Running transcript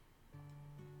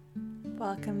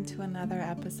Welcome to another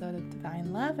episode of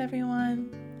Divine Love,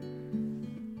 everyone.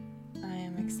 I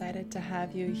am excited to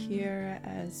have you here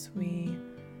as we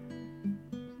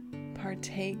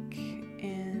partake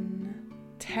in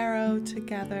tarot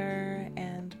together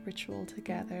and ritual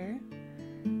together.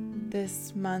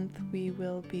 This month we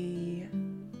will be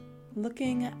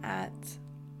looking at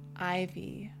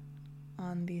ivy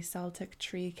on the Celtic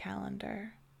Tree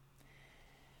Calendar.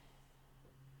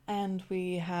 And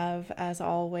we have, as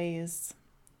always,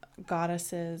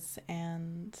 goddesses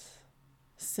and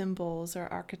symbols or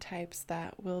archetypes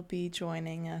that will be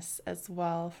joining us as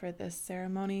well for this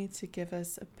ceremony to give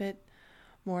us a bit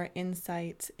more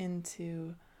insight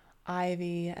into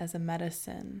ivy as a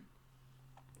medicine.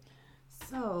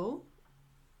 So,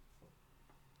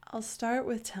 I'll start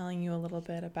with telling you a little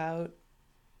bit about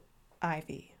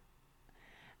ivy.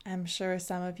 I'm sure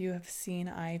some of you have seen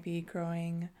ivy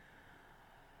growing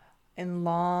in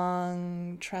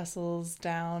long trestles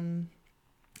down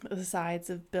the sides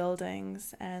of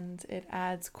buildings, and it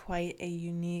adds quite a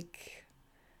unique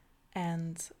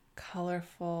and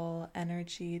colorful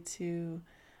energy to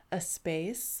a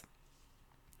space.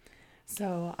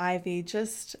 So ivy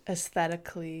just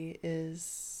aesthetically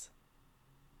is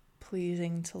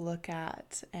pleasing to look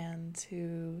at and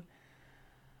to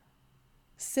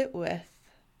sit with.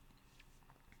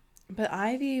 But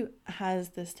ivy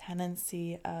has this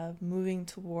tendency of moving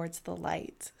towards the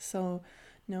light. So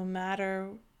no matter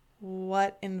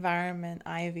what environment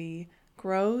ivy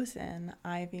grows in,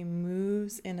 ivy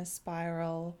moves in a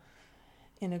spiral,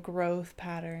 in a growth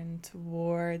pattern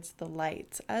towards the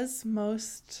light, as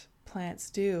most plants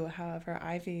do. However,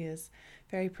 ivy is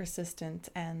very persistent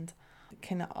and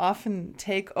can often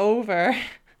take over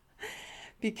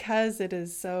because it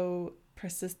is so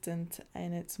persistent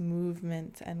in its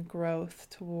movement and growth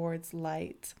towards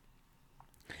light.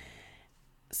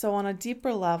 So on a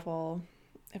deeper level,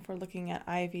 if we're looking at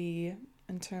ivy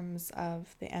in terms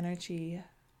of the energy,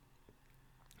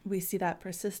 we see that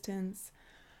persistence,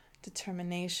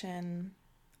 determination,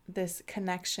 this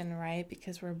connection, right?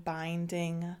 Because we're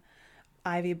binding.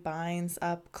 Ivy binds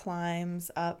up,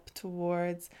 climbs up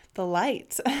towards the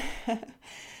light.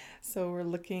 So we're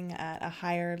looking at a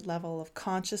higher level of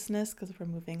consciousness because we're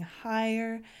moving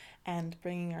higher and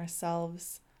bringing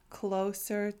ourselves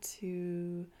closer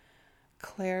to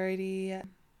clarity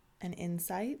and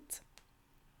insight.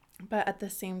 But at the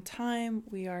same time,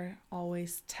 we are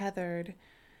always tethered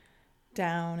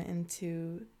down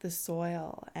into the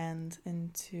soil and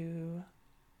into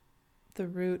the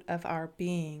root of our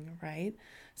being, right?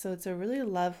 So it's a really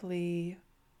lovely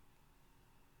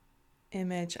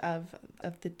image of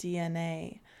the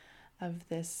DNA of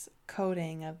this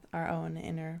coding of our own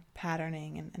inner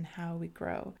patterning and how we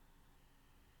grow.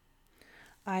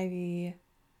 Ivy,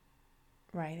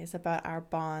 right, is about our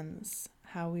bonds,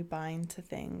 how we bind to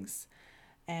things,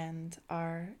 and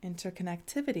our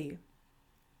interconnectivity.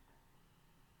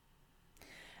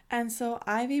 And so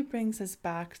ivy brings us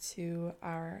back to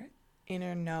our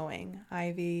inner knowing.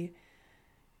 Ivy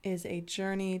is a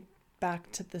journey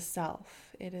back to the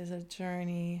self. It is a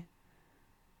journey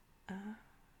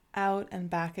out and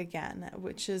back again,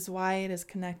 which is why it is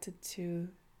connected to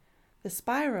the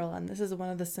spiral. And this is one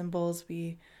of the symbols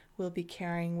we will be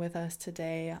carrying with us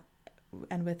today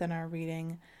and within our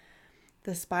reading.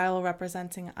 The spiral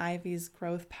representing ivy's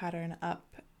growth pattern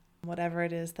up, whatever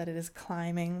it is that it is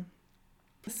climbing.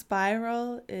 The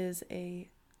spiral is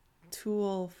a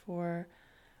tool for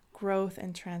growth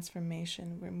and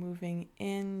transformation. We're moving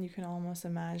in, you can almost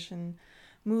imagine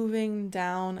moving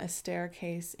down a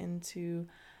staircase into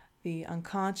the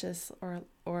unconscious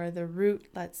or the root,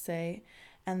 let's say,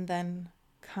 and then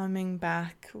coming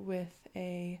back with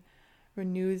a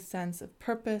renewed sense of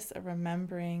purpose, a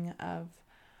remembering of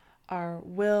our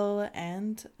will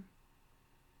and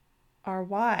our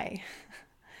why.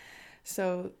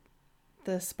 So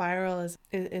the spiral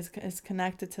is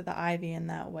connected to the ivy in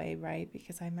that way, right?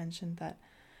 Because I mentioned that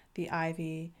the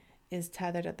ivy is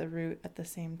tethered at the root at the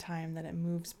same time that it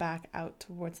moves back out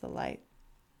towards the light.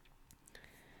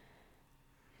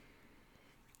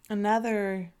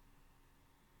 Another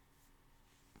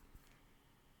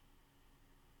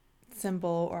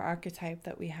symbol or archetype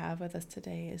that we have with us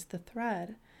today is the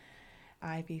thread.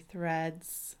 Ivy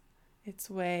threads its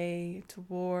way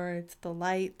towards the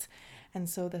light. And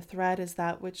so the thread is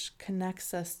that which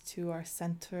connects us to our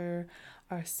center,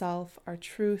 our self, our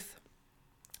truth,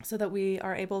 so that we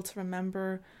are able to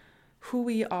remember who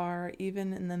we are,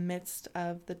 even in the midst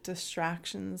of the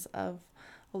distractions of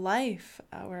life,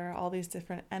 where all these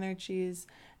different energies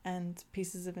and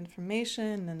pieces of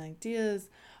information and ideas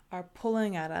are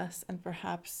pulling at us and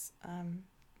perhaps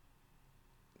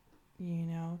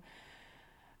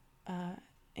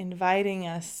inviting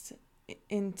us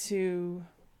into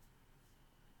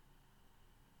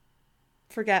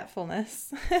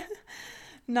forgetfulness.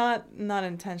 not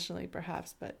intentionally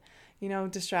perhaps, but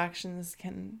distractions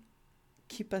can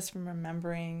keep us from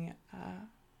remembering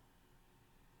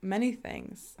many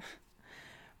things,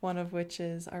 one of which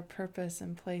is our purpose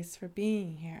and place for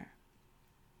being here.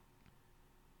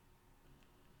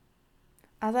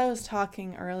 As I was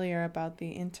talking earlier about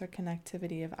the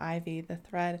interconnectivity of ivy, the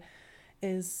thread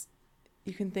is,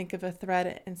 you can think of a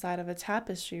thread inside of a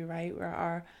tapestry, right?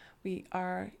 Where we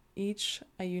are each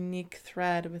a unique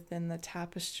thread within the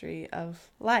tapestry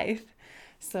of life.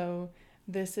 So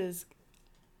this is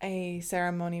a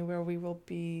ceremony where we will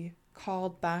be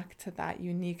called back to that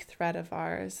unique thread of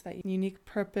ours, that unique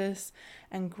purpose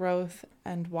and growth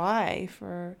and why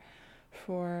for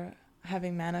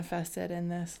having manifested in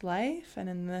this life and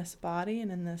in this body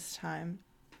and in this time.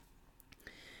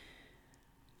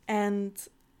 And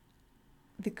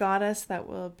the goddess that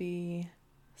will be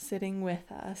sitting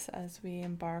with us as we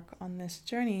embark on this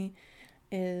journey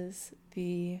is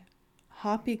the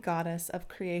Hopi goddess of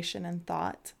creation and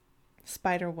thought,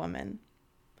 Spider Woman.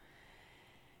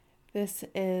 This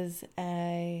is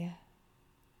a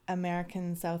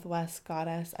American Southwest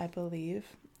goddess, I believe,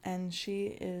 and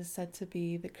she is said to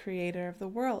be the creator of the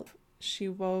world. She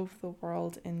wove the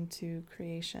world into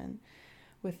creation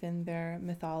within their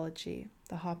mythology,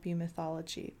 the Hopi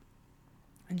mythology.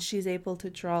 And she's able to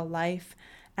draw life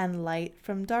and light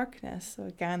from darkness. So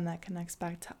again, that connects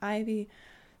back to ivy,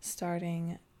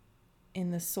 starting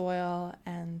in the soil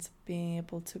and being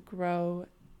able to grow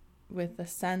with a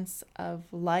sense of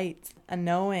light, a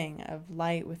knowing of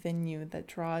light within you that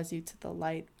draws you to the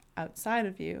light outside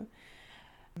of you.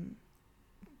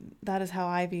 That is how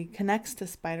ivy connects to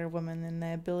Spider Woman, and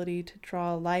the ability to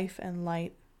draw life and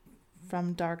light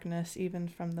from darkness, even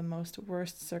from the most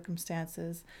worst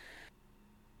circumstances,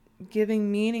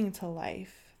 giving meaning to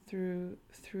life through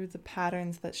the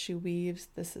patterns that she weaves.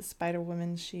 This is Spider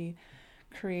Woman. She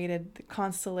created the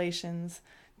constellations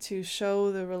to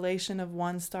show the relation of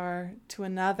one star to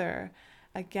another.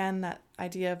 Again, that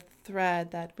idea of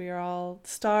thread, that we are all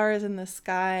stars in the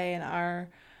sky, and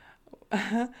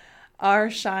our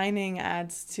shining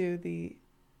adds to the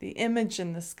image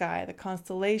in the sky, the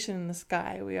constellation in the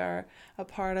sky. We are a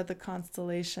part of the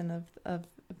constellation of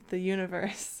the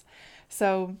universe.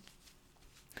 So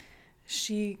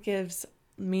she gives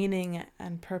meaning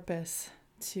and purpose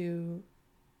to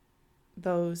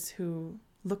those who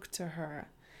look to her.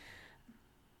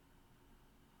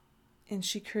 And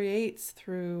she creates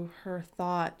through her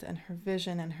thought and her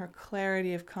vision and her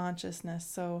clarity of consciousness.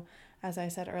 So, as I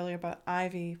said earlier about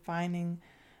ivy, finding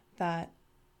that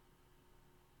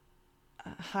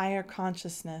higher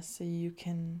consciousness so you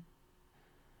can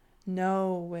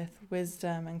know with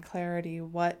wisdom and clarity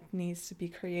what needs to be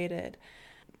created.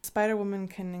 Spider Woman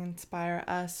can inspire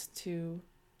us to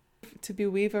be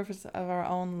weavers of our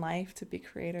own life, to be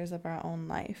creators of our own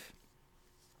life.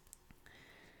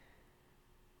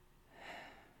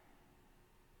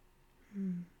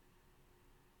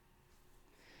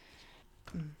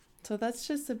 So that's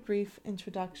just a brief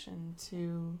introduction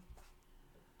to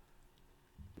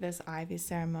this ivy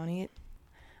ceremony.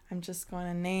 I'm just going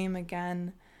to name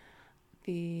again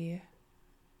the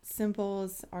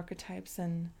symbols, archetypes,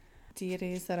 and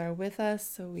deities that are with us.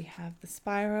 So we have the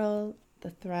spiral,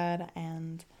 the thread,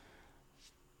 and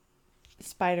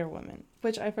Spider Woman,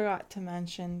 which I forgot to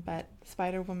mention, but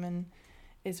Spider Woman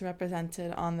is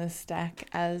represented on this deck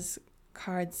as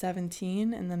card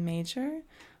 17 in the major,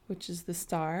 which is the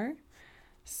star.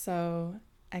 So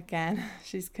again,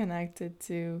 she's connected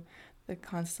to the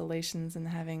constellations and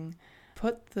having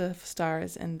put the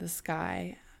stars in the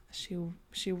sky.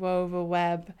 She wove a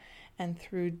web and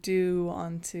threw dew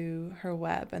onto her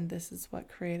web, and this is what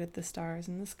created the stars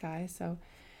in the sky. So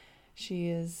she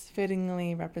is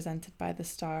fittingly represented by the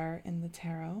star in the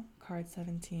tarot, card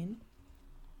 17.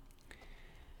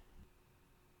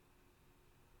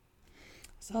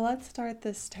 So let's start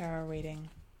this tarot reading.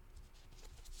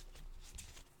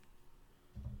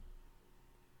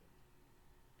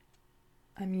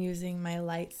 I'm using my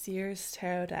Light Seers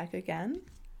tarot deck again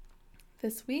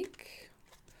this week.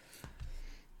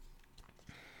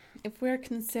 If we're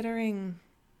considering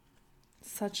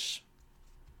such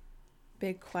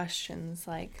big questions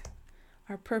like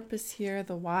our purpose here,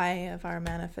 the why of our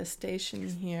manifestation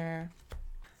here,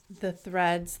 the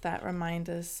threads that remind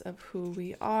us of who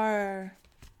we are,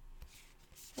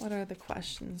 what are the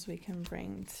questions we can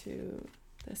bring to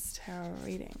this tarot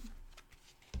reading?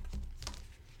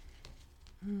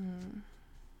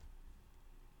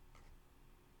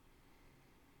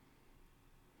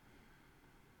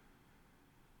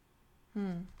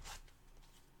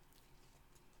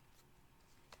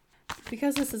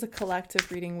 Because this is a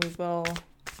collective reading,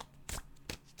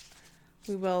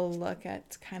 we will look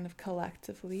at kind of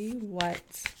collectively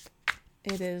what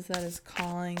it is that is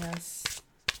calling us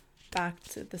back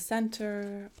to the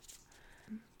center,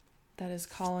 that is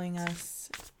calling us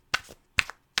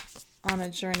on a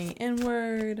journey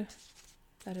inward,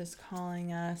 that is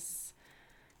calling us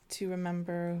to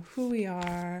remember who we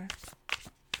are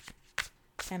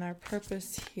and our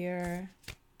purpose here.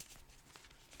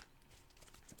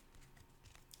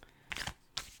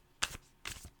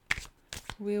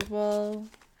 We'll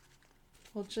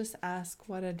just ask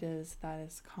what it is that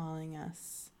is calling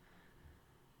us.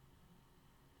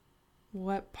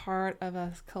 What part of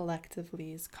us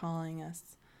collectively is calling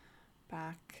us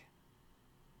back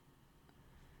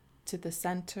to the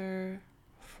center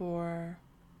for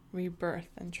rebirth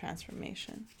and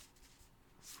transformation?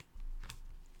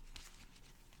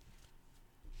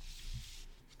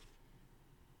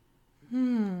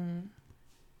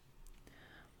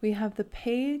 We have the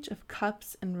Page of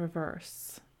Cups in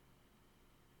reverse.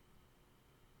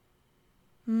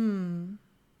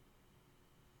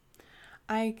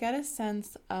 I get a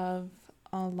sense of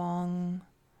a long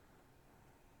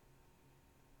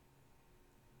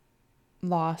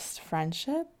lost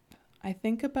friendship. I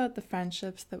think about the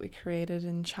friendships that we created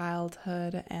in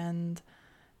childhood and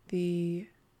the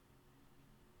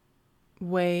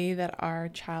way that our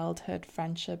childhood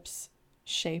friendships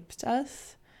shaped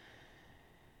us.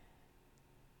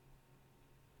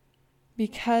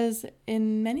 Because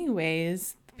in many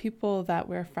ways, the people that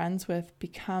we're friends with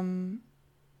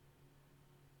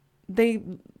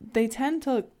they tend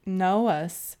to know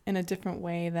us in a different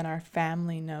way than our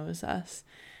family knows us.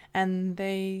 And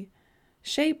they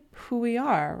shape who we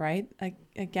are, right?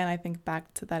 Again, I think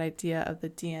back to that idea of the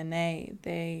DNA.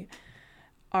 They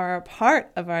are a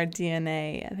part of our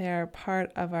DNA. They are a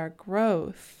part of our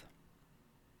growth.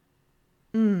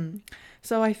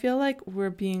 So I feel like we're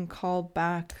being called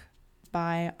back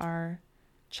by our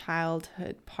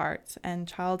childhood parts. And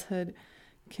childhood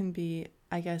can be,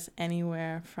 I guess,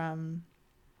 anywhere from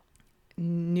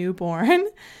newborn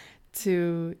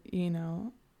to,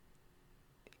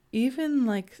 even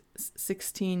like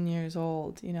 16 years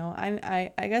old. I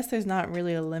guess there's not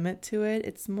really a limit to it.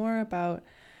 It's more about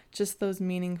just those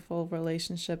meaningful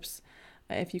relationships.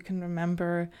 If you can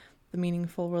remember the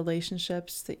meaningful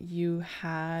relationships that you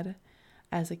had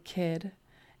as a kid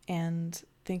and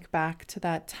think back to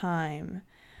that time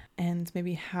and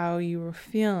maybe how you were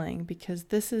feeling, because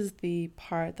this is the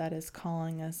part that is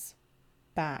calling us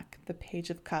back, the Page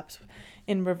of Cups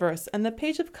in reverse. And the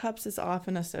Page of Cups is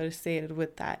often associated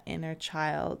with that inner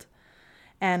child.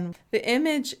 And the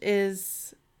image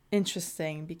is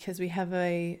interesting because we have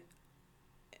a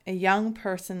young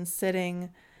person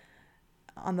sitting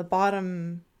on the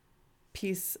bottom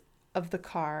piece of the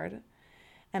card,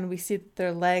 and we see that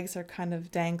their legs are kind of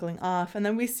dangling off, and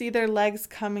then we see their legs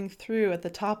coming through at the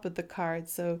top of the card.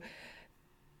 So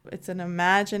it's an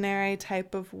imaginary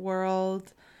type of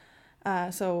world.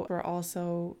 So we're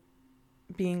also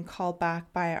being called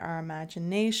back by our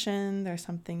imagination. There's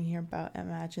something here about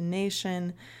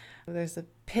imagination. There's a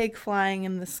pig flying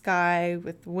in the sky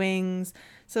with wings.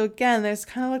 So again, there's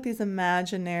kind of like these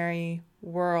imaginary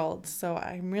worlds. So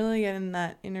I'm really getting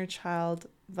that inner child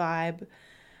vibe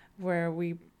where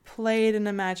we played an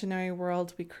imaginary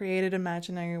world, we created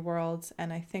imaginary worlds,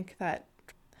 and I think that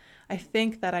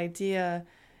idea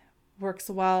works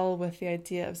well with the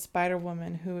idea of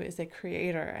Spider-Woman, who is a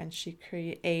creator, and she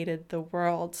created the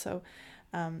world. So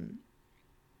the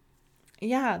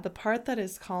part that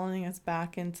is calling us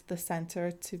back into the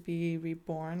center to be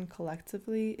reborn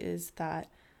collectively is that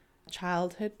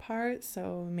childhood part.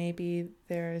 So maybe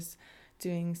there's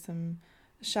doing some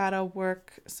shadow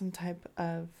work, some type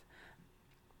of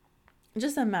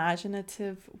just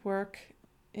imaginative work.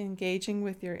 Engaging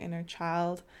with your inner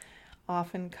child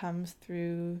often comes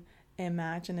through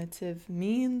imaginative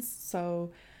means.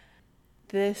 So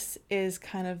this is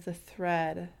kind of the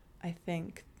thread, I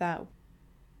think, that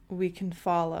we can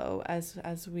follow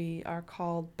as we are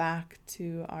called back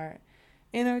to our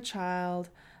inner child,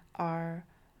 our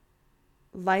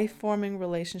life-forming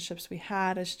relationships we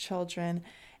had as children,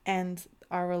 and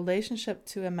our relationship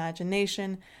to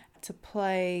imagination, to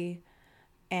play,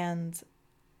 and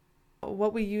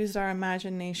what we used our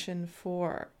imagination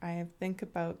for. I think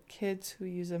about kids who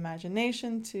use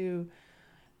imagination to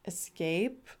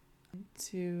escape,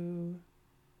 to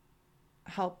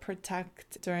help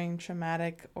protect during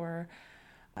traumatic or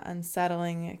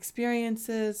unsettling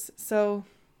experiences. So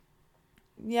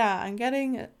I'm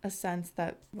getting a sense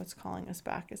that what's calling us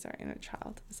back is our inner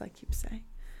child, as I keep saying.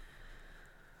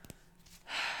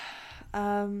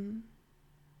 I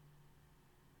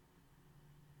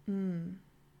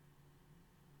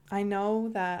know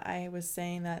that I was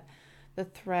saying that the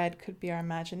thread could be our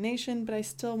imagination, but I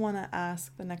still want to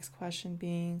ask the next question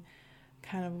being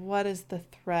kind of what is the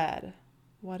thread?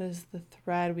 What is the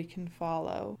thread we can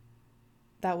follow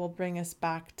that will bring us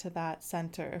back to that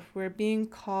center? If we're being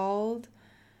called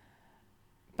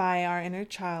by our inner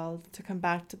child to come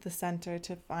back to the center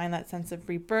to find that sense of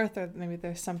rebirth, or maybe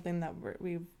there's something that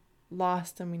we've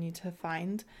lost and we need to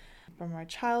find from our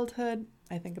childhood.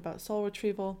 I think about soul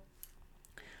retrieval.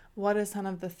 What is kind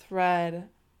of the thread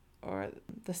or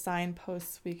the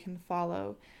signposts we can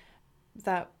follow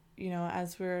that,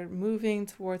 as we're moving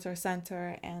towards our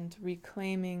center and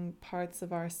reclaiming parts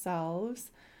of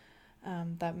ourselves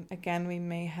that, again, we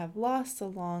may have lost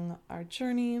along our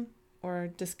journey or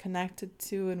disconnected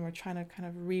to, and we're trying to kind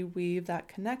of reweave that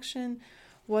connection.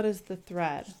 What is the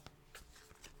thread?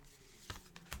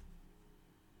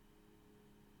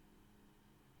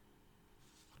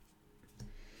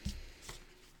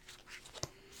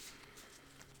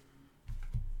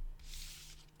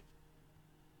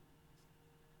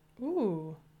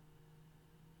 Ooh,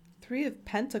 3 of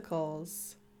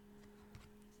Pentacles.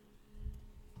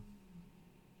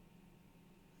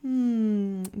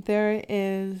 There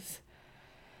is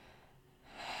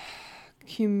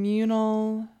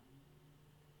communal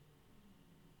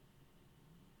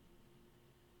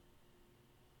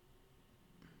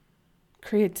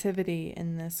creativity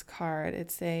in this card.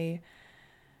 It's a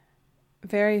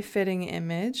very fitting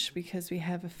image because we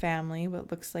have a family,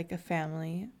 what looks like a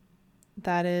family,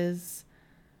 that is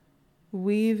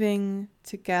weaving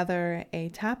together a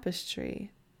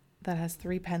tapestry that has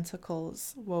 3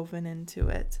 pentacles woven into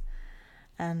it.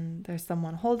 And there's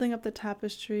someone holding up the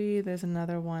tapestry, there's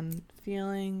another one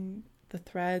feeling the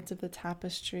threads of the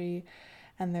tapestry,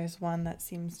 and there's one that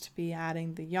seems to be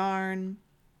adding the yarn.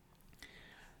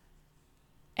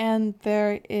 And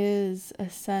there is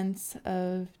a sense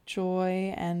of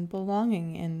joy and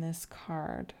belonging in this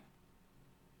card.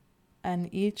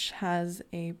 And each has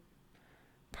a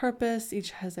purpose, each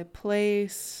has a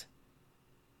place.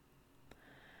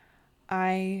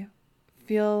 I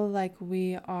feel like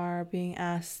we are being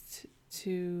asked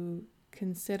to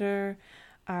consider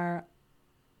our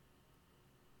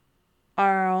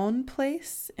own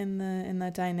place in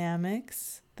the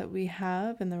dynamics that we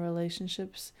have, in the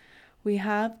relationships we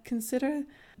have. Consider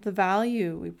the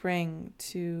value we bring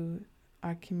to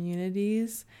our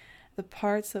communities, the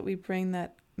parts that we bring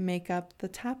that make up the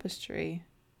tapestry.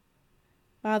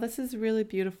 Wow, this is really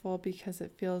beautiful because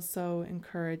it feels so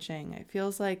encouraging. It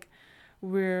feels like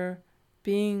we're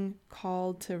being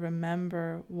called to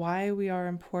remember why we are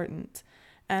important.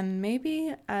 And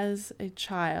maybe as a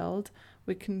child,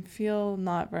 we can feel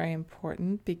not very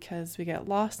important because we get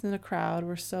lost in a crowd.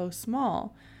 We're so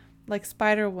small, like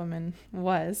Spider-Woman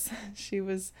was. She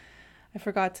was, I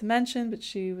forgot to mention, but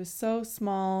she was so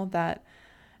small that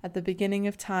at the beginning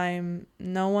of time,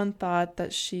 no one thought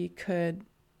that she could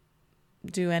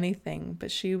do anything,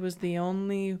 but she was the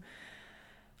only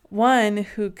one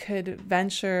who could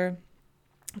venture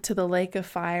to the lake of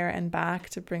fire and back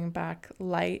to bring back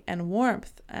light and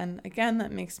warmth. And again,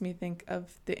 that makes me think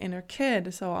of the inner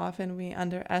kid. So often we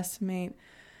underestimate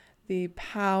the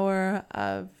power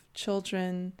of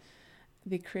children,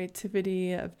 the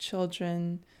creativity of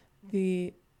children,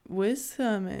 the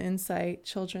wisdom and insight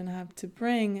children have to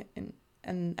bring,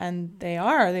 and they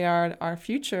are our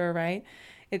future, right?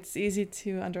 It's easy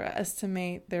to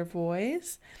underestimate their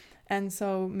voice. And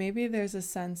so maybe there's a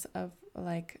sense of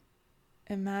like,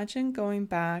 imagine going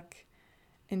back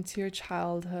into your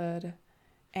childhood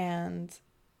and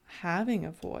having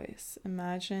a voice.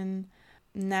 Imagine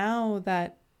now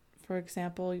that, for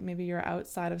example, maybe you're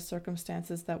outside of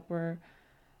circumstances that were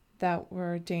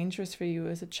dangerous for you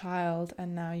as a child,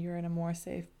 and now you're in a more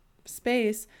safe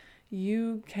space.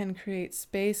 You can create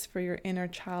space for your inner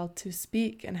child to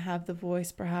speak and have the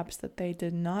voice perhaps that they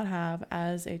did not have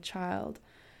as a child.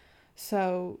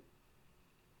 So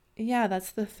yeah,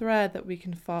 that's the thread that we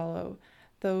can follow.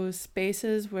 Those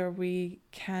spaces where we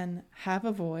can have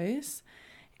a voice,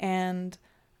 and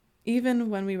even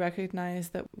when we recognize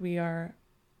that we are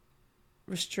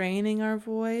restraining our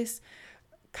voice,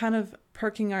 kind of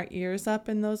perking our ears up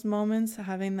in those moments,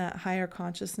 having that higher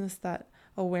consciousness, that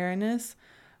awareness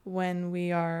when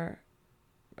we are,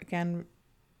 again,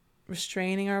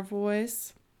 restraining our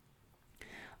voice,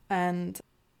 and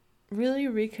really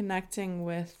reconnecting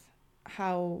with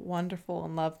how wonderful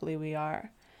and lovely we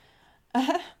are.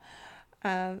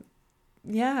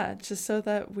 Yeah, just so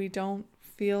that we don't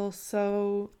feel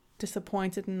so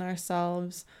disappointed in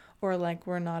ourselves or like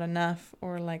we're not enough,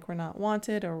 or like we're not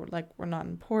wanted, or like we're not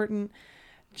important.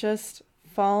 Just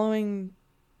following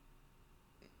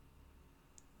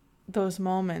those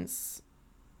moments.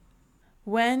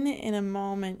 When in a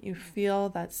moment you feel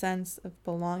that sense of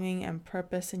belonging and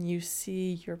purpose and you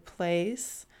see your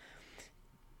place,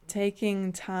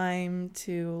 taking time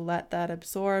to let that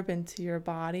absorb into your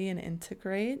body and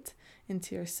integrate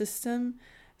into your system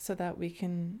so that we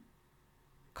can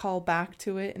call back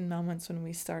to it in moments when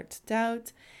we start to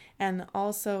doubt. And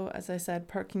also, as I said,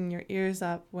 perking your ears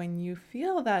up when you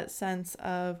feel that sense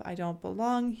of I don't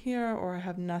belong here or I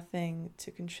have nothing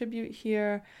to contribute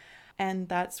here. And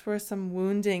that's where some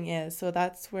wounding is. So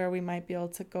that's where we might be able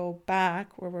to go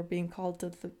back, where we're being called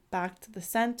to back to the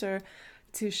center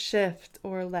to shift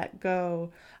or let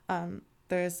go.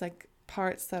 There's like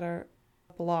parts that are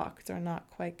blocked or not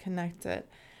quite connected.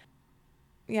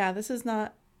 Yeah, this is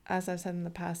not, as I've said in the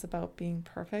past, about being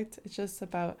perfect. It's just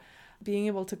about being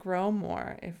able to grow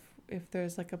more. If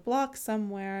there's like a block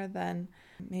somewhere, then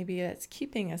maybe it's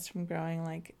keeping us from growing.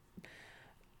 Like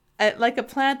a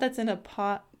plant that's in a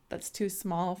pot that's too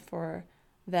small for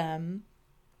them.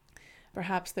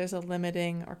 Perhaps there's a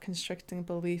limiting or constricting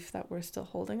belief that we're still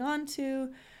holding on to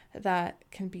that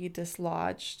can be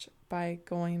dislodged by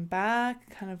going back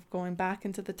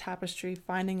into the tapestry,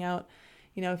 finding out,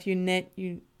 if you knit,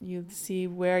 you see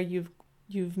where you've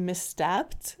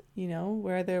misstepped,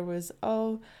 where there was,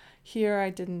 here I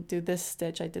didn't do this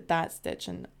stitch, I did that stitch,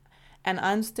 and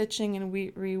unstitching and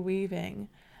reweaving.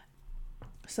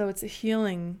 So it's a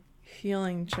healing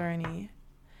journey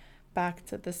back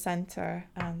to the center,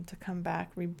 to come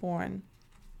back reborn.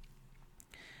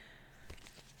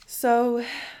 So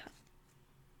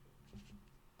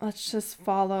let's just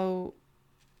follow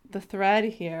the thread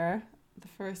here. The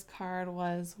first card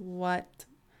was what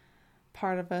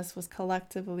part of us was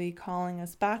collectively calling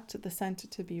us back to the center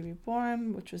to be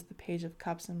reborn, which was the Page of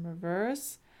Cups in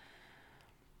reverse.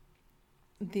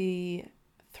 The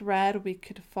thread we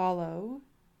could follow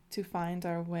to find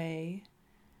our way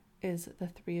is the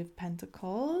Three of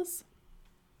Pentacles.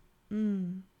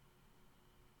 And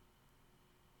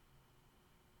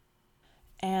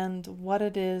what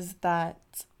it is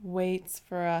that waits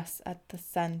for us at the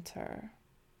center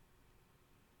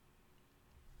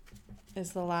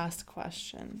is the last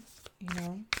question,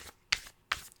 And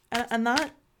I'm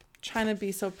not trying to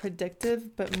be so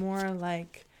predictive, but more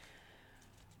like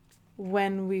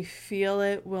when we feel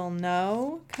it, we'll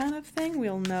know kind of thing.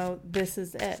 We'll know this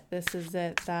is it,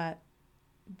 that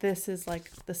this is like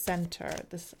the center.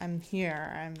 I'm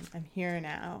here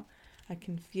now. I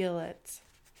can feel it.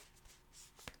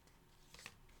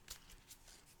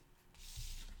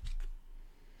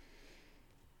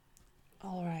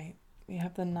 All right. We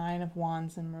have the Nine of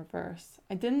Wands in reverse.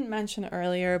 I didn't mention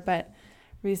earlier, but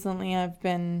recently I've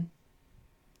been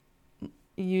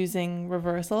using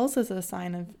reversals as a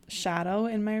sign of shadow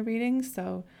in my readings.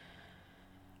 So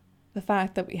the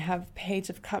fact that we have Page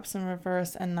of Cups in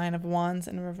reverse and Nine of Wands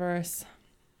in reverse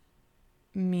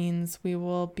means we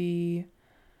will be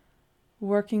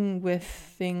working with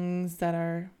things that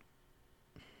are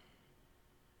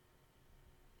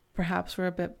perhaps we're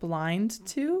a bit blind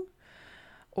to,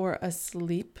 or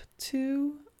asleep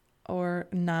to, or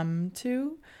numb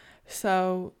to.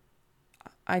 So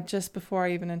before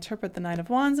I even interpret the Nine of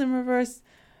Wands in reverse,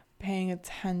 paying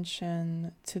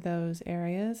attention to those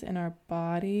areas in our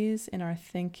bodies, in our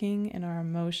thinking, in our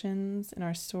emotions, in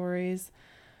our stories,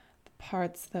 the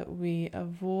parts that we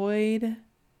avoid,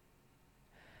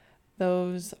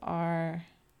 those are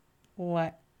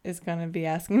what is going to be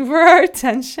asking for our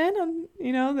attention.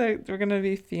 We're going to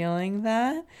be feeling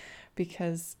that,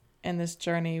 because in this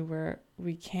journey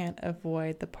we can't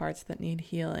avoid the parts that need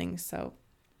healing. So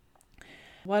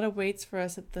what awaits for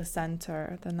us at the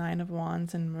center, the Nine of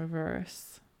Wands in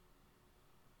reverse?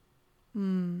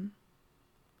 The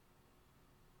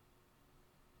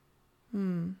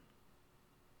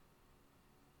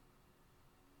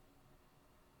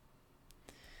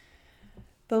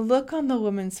look on the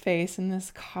woman's face in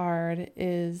this card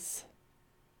is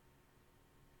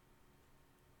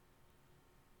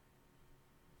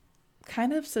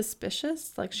kind of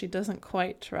suspicious, like she doesn't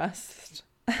quite trust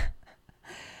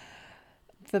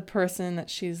the person that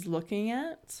she's looking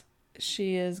at.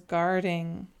 She is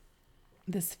guarding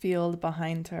this field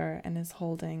behind her and is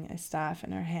holding a staff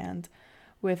in her hand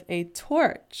with a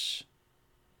torch.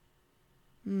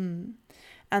 And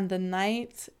the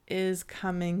night is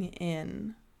coming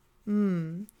in.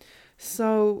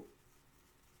 So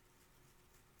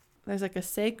there's like a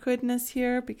sacredness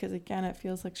here, because again, it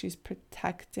feels like she's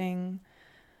protecting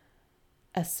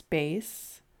a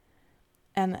space.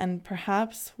 And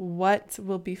perhaps what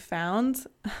will be found,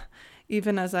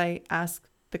 even as I ask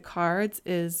the cards,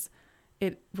 is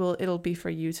it'll be for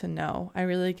you to know. I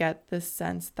really get this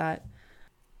sense that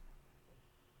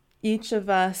each of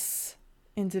us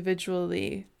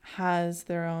individually has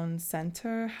their own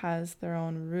center, has their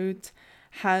own root,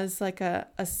 has like a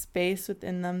space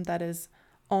within them that is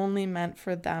only meant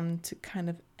for them to kind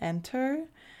of enter.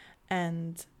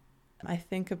 And I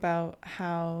think about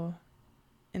how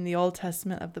in the Old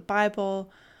Testament of the Bible,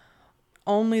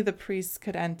 only the priests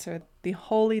could enter the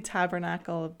holy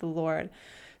tabernacle of the Lord.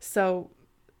 So,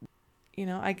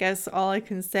 I guess all I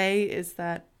can say is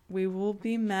that we will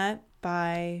be met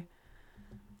by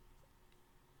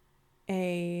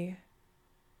a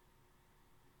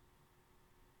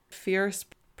fierce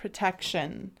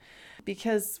protection,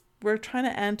 because we're trying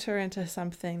to enter into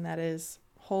something that is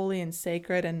holy and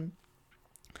sacred, and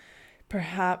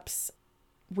perhaps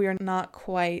we're not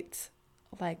quite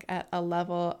like at a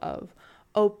level of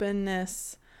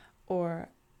openness or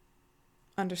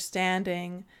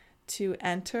understanding to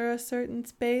enter a certain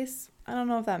space. I don't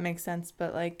know if that makes sense,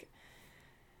 but like,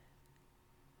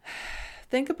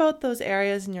 think about those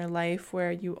areas in your life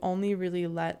where you only really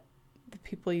let the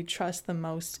people you trust the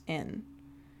most in,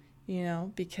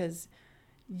 because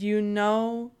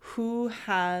who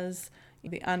has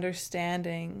the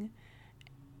understanding.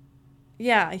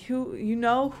 Yeah,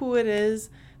 who it is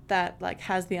that like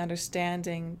has the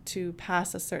understanding to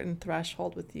pass a certain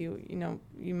threshold with you.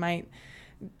 You might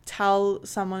tell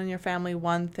someone in your family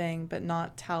one thing but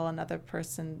not tell another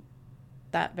person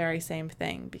that very same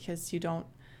thing, because you don't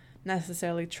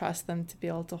necessarily trust them to be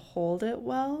able to hold it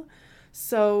well.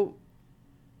 So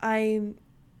I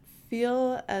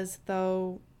feel as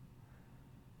though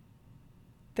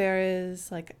there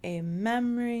is like a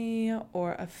memory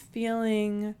or a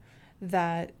feeling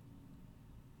that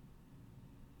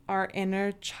our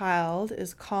inner child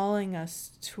is calling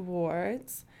us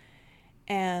towards,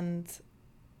 and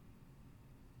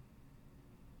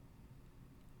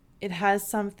it has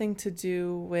something to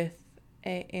do with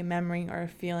a memory or a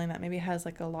feeling that maybe has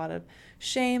like a lot of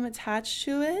shame attached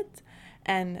to it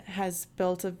and has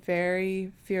built a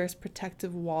very fierce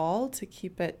protective wall to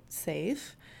keep it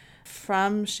safe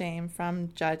from shame,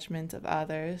 from judgment of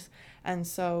others. And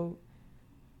so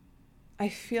I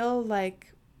feel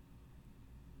like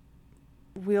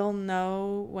we'll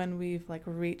know when we've like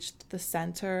reached the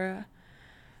center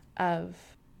of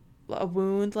a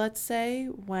wound, let's say,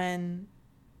 when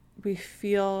we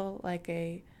feel like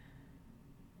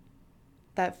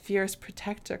that fierce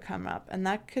protector come up. And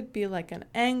that could be like an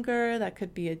anger, that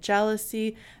could be a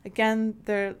jealousy. Again,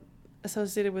 they're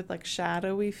associated with like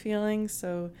shadowy feelings.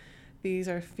 So these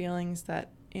are feelings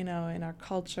that, in our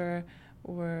culture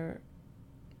were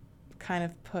kind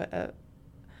of put a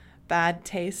bad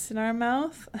taste in our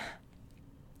mouth.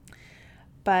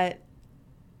 But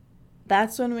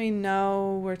that's when we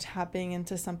know we're tapping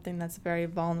into something that's very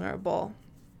vulnerable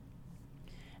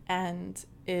and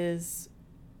is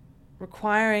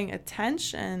requiring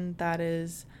attention that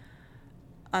is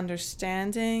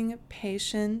understanding,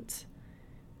 patient,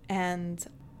 and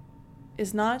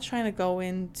is not trying to go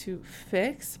in to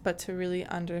fix, but to really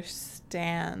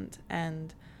understand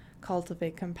and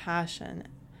cultivate compassion,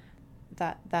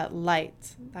 that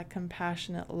light, that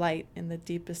compassionate light in the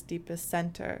deepest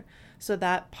center. So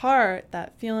that part,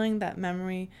 that feeling, that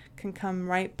memory can come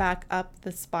right back up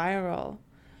the spiral,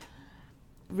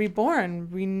 reborn,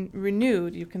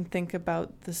 renewed. You can think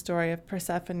about the story of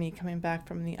Persephone coming back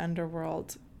from the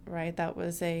underworld, right? That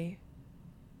was a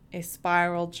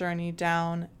spiral journey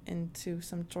down into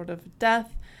some sort of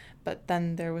death, but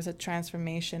then there was a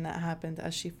transformation that happened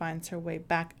as she finds her way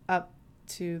back up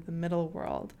to the middle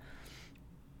world.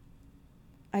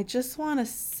 I just want to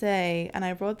say, and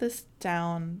I wrote this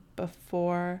down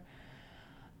before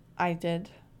I did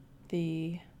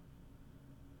the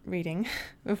reading,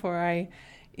 before I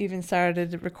even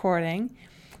started recording,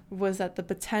 was that the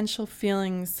potential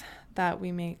feelings that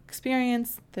we may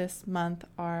experience this month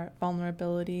are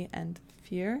vulnerability and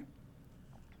fear.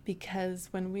 Because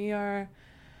when we are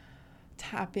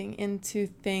tapping into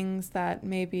things that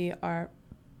maybe are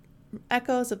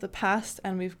echoes of the past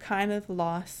and we've kind of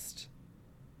lost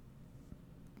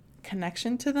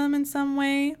connection to them in some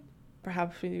way,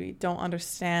 perhaps we don't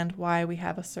understand why we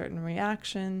have a certain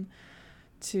reaction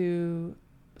to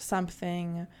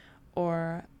something,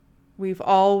 or we've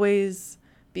always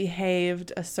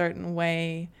behaved a certain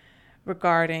way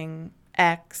regarding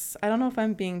X. I don't know if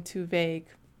I'm being too vague,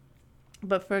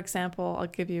 but for example, I'll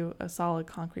give you a solid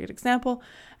concrete example.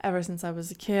 Ever since I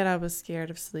was a kid, I was scared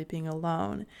of sleeping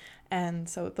alone. And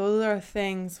so those are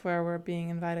things where we're being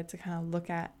invited to kind of look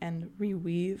at and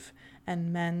reweave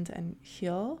and mend and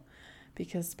heal,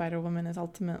 because Spider Woman is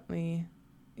ultimately,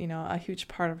 a huge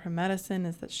part of her medicine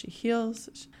is that she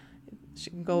heals. She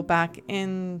can go back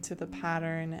into the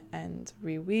pattern and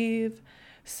reweave.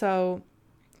 So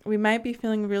we might be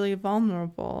feeling really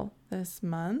vulnerable this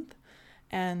month.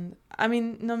 And I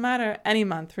mean, no matter any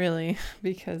month really,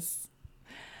 because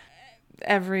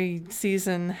every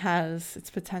season has its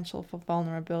potential for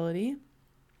vulnerability.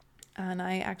 And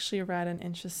I actually read an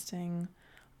interesting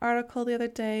article the other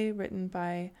day written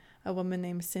by a woman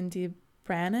named Cindy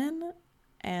Brannan,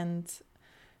 and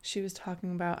she was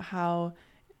talking about how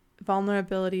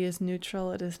vulnerability is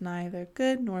neutral. It is neither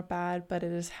good nor bad, but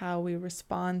it is how we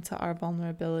respond to our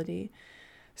vulnerability.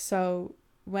 So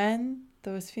when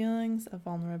those feelings of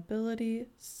vulnerability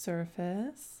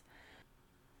surface,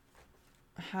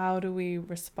 how do we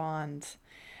respond?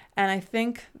 And I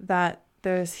think that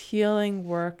there's healing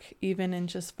work even in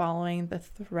just following the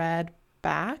thread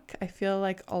back. I feel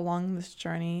like along this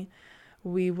journey,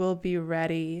 we will be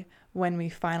ready when we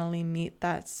finally meet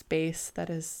that space that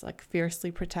is like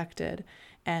fiercely protected.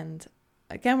 And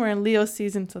again, we're in Leo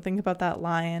season, so think about that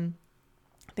lion.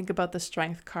 Think about the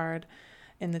strength card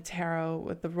in the tarot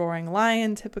with the roaring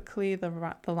lion, typically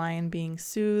the lion being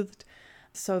soothed.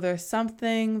 So there's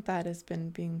something that has been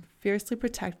being fiercely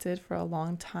protected for a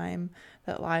long time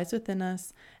that lies within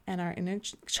us, and our inner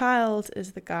child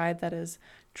is the guide that is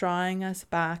drawing us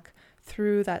back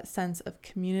through that sense of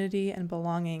community and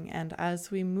belonging. And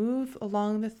as we move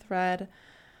along the thread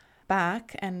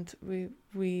back and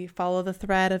we follow the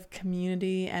thread of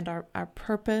community and our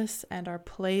purpose and our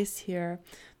place here,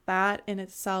 that in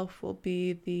itself will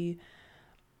be the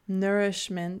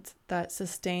nourishment that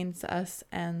sustains us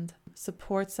and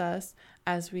supports us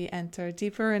as we enter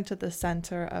deeper into the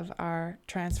center of our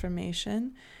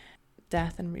transformation,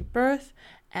 death and rebirth.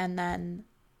 And then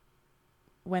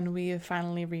when we have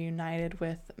finally reunited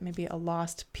with maybe a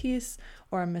lost piece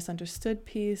or a misunderstood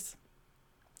piece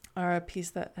or a piece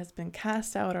that has been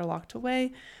cast out or locked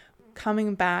away,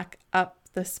 coming back up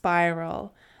the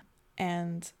spiral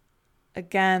and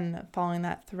again following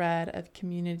that thread of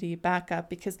community back up,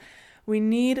 because we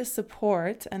need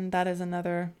support. And that is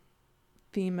another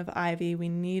theme of Ivy. We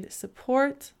need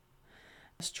support,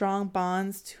 strong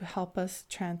bonds to help us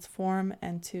transform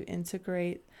and to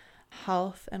integrate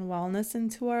health and wellness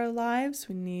into our lives.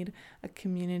 We need a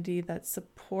community that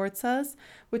supports us,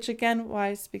 which again,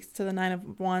 why speaks to the Nine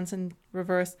of Wands in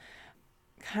reverse,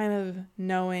 kind of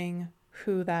knowing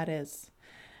who that is.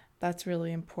 That's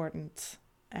really important.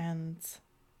 And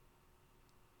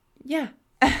yeah,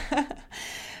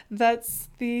 that's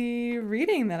the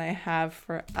reading that I have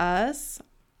for us.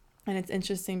 And it's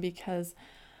interesting because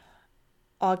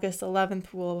August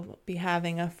 11th, we'll be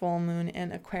having a full moon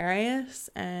in Aquarius,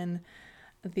 and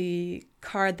the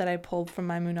card that I pulled from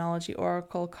my Moonology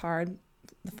Oracle card,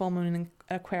 the full moon in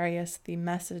Aquarius, the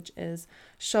message is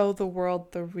show the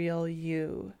world the real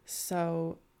you.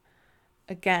 So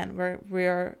again,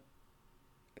 we're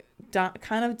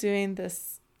kind of doing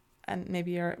this, and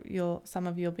maybe some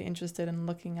of you will be interested in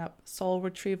looking up soul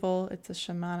retrieval. It's a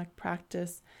shamanic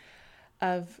practice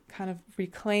of kind of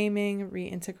reclaiming,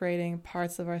 reintegrating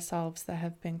parts of ourselves that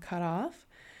have been cut off,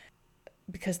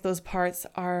 because those parts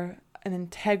are an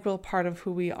integral part of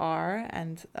who we are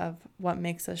and of what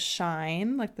makes us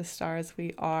shine like the stars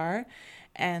we are.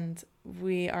 And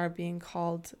we are being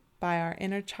called by our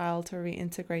inner child to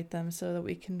reintegrate them so that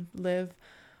we can live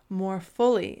more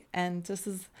fully. And just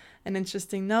as an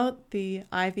interesting note, the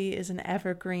ivy is an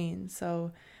evergreen.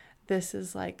 So this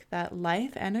is like that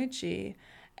life energy,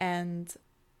 and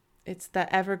it's that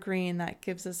evergreen that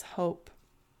gives us hope.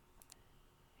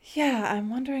 Yeah, I'm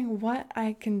wondering what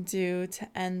I can do to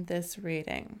end this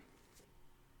reading.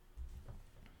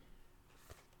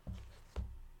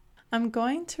 I'm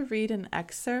going to read an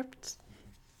excerpt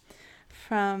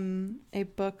from a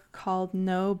book called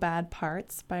No Bad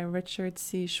Parts by Richard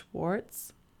C.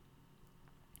 Schwartz.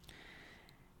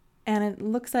 And it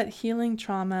looks at healing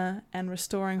trauma and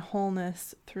restoring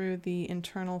wholeness through the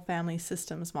internal family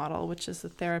systems model, which is the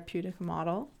therapeutic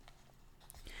model.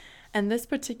 And this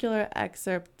particular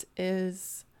excerpt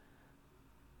is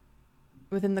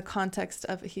within the context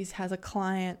of he has a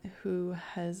client who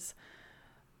has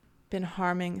been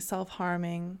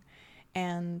self-harming,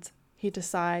 and he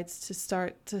decides to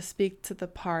start to speak to the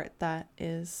part that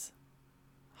is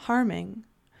harming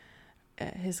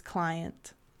his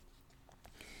client.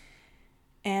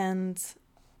 And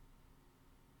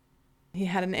he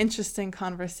had an interesting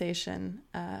conversation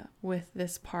with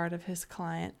this part of his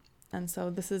client. And so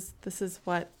this is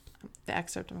what the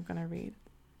excerpt I'm going to read.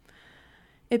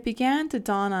 It began to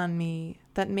dawn on me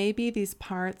that maybe these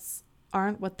parts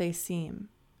aren't what they seem.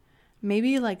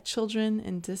 Maybe like children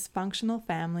in dysfunctional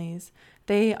families,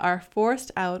 they are forced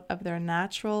out of their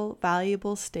natural,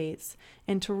 valuable states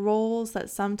into roles that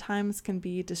sometimes can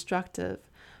be destructive,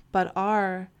 but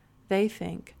are, they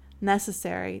think,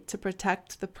 necessary to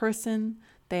protect the person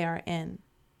they are in.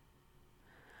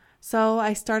 So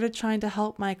I started trying to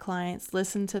help my clients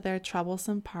listen to their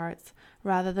troublesome parts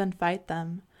rather than fight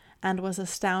them, and was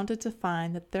astounded to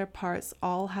find that their parts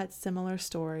all had similar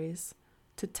stories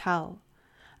to tell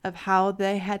of how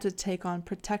they had to take on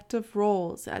protective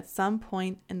roles at some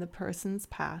point in the person's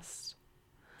past,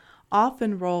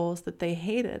 often roles that they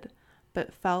hated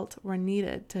but felt were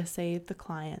needed to save the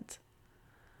client.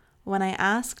 When I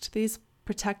asked these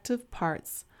protective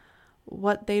parts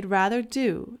what they'd rather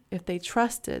do if they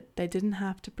trusted they didn't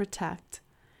have to protect,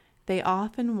 they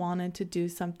often wanted to do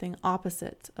something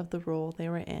opposite of the role they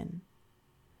were in.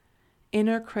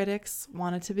 Inner critics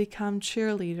wanted to become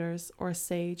cheerleaders or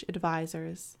sage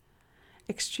advisors.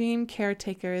 Extreme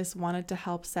caretakers wanted to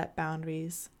help set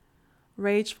boundaries.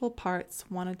 Rageful parts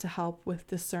wanted to help with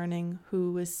discerning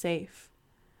who was safe.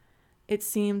 It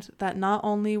seemed that not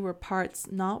only were parts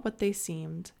not what they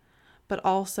seemed, but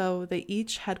also they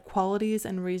each had qualities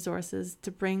and resources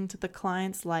to bring to the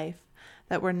client's life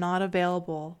that were not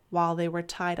available while they were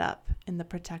tied up in the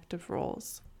protective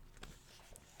roles.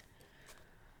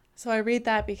 So I read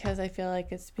that because I feel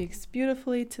like it speaks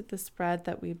beautifully to the spread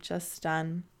that we've just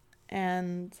done.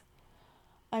 And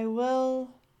I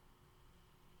will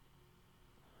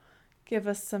give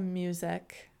us some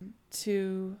music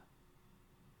to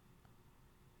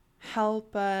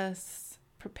help us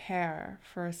prepare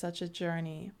for such a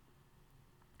journey.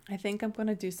 I think I'm going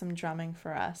to do some drumming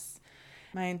for us.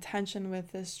 My intention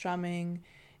with this drumming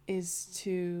is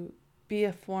to be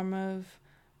a form of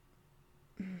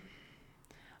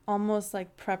almost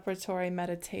like preparatory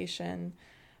meditation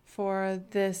for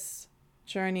this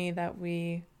journey that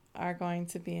we are going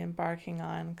to be embarking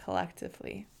on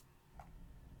collectively.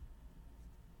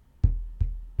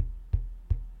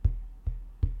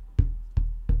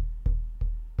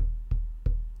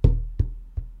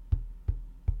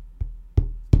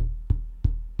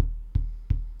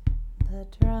 The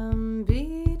drum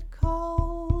beat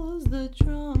calls, the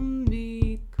drum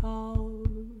beat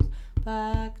calls,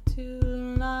 back to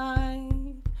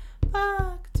life,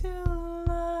 back to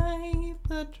life.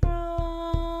 The drum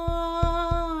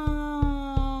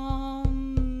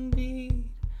beat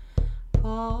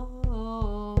calls,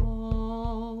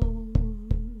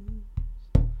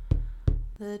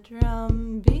 the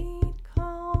drum beat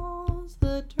calls,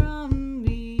 the drum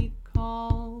beat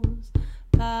calls,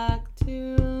 back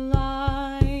to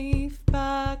life,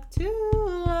 back to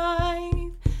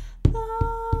life.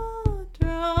 The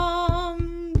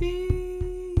drum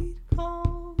beat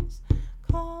calls,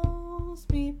 calls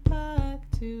me back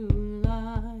to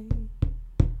life.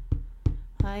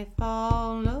 I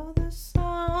follow the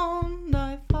sound,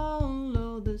 I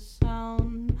follow the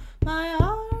sound. My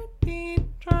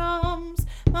heartbeat drums,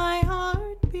 my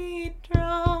heartbeat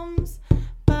drums.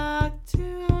 Back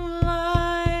to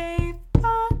life,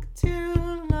 back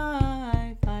to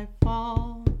life. I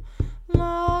follow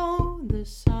the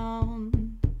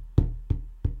sound.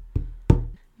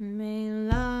 May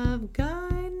love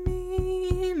guide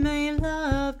me, may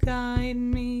love guide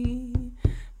me.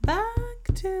 Back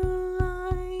to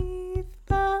life,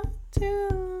 back to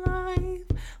life.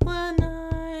 When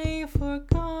I've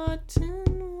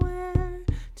forgotten where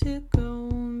to go,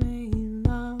 may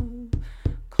love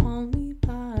call me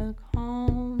back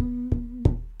home.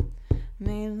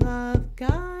 May love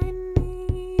guide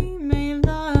me, may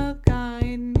love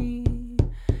guide me.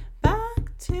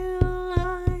 Back to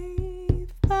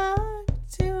life, back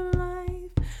to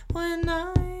life. When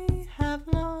I have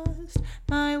lost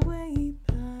my way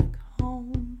back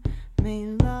home, may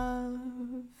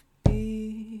love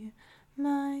be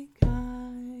my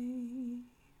guide.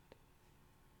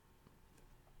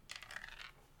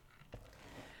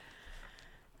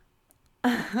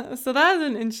 So that was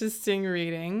an interesting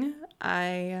reading.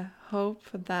 I hope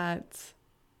that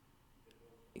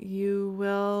you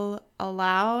will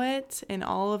allow it in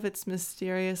all of its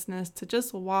mysteriousness to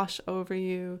just wash over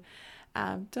you.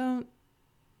 Don't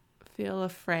feel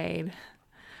afraid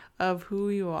of who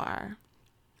you are.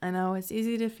 I know it's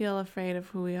easy to feel afraid of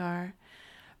who we are,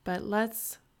 but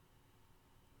let's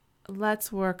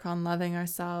work on loving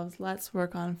ourselves. Let's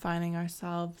work on finding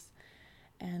ourselves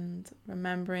and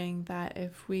remembering that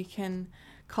if we can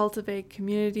cultivate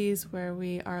communities where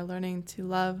we are learning to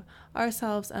love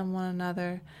ourselves and one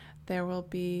another, there will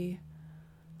be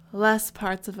less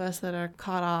parts of us that are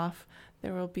cut off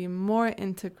there will be more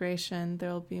integration,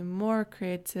 there will be more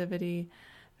creativity,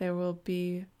 there will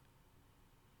be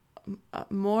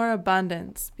more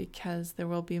abundance, because there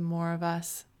will be more of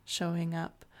us showing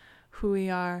up who we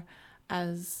are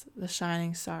as the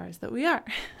shining stars that we are.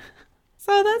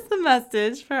 So that's the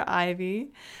message for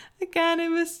Ivy. Again, it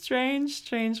was strange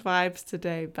vibes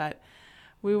today, but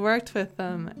we worked with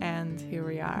them and here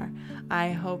we are. I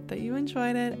hope that you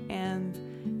enjoyed it,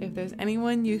 and if there's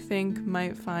anyone you think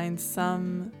might find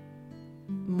some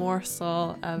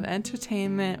morsel of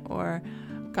entertainment or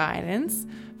guidance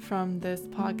from this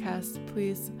podcast,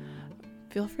 please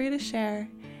feel free to share,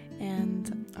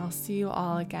 and I'll see you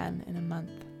all again in a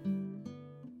month.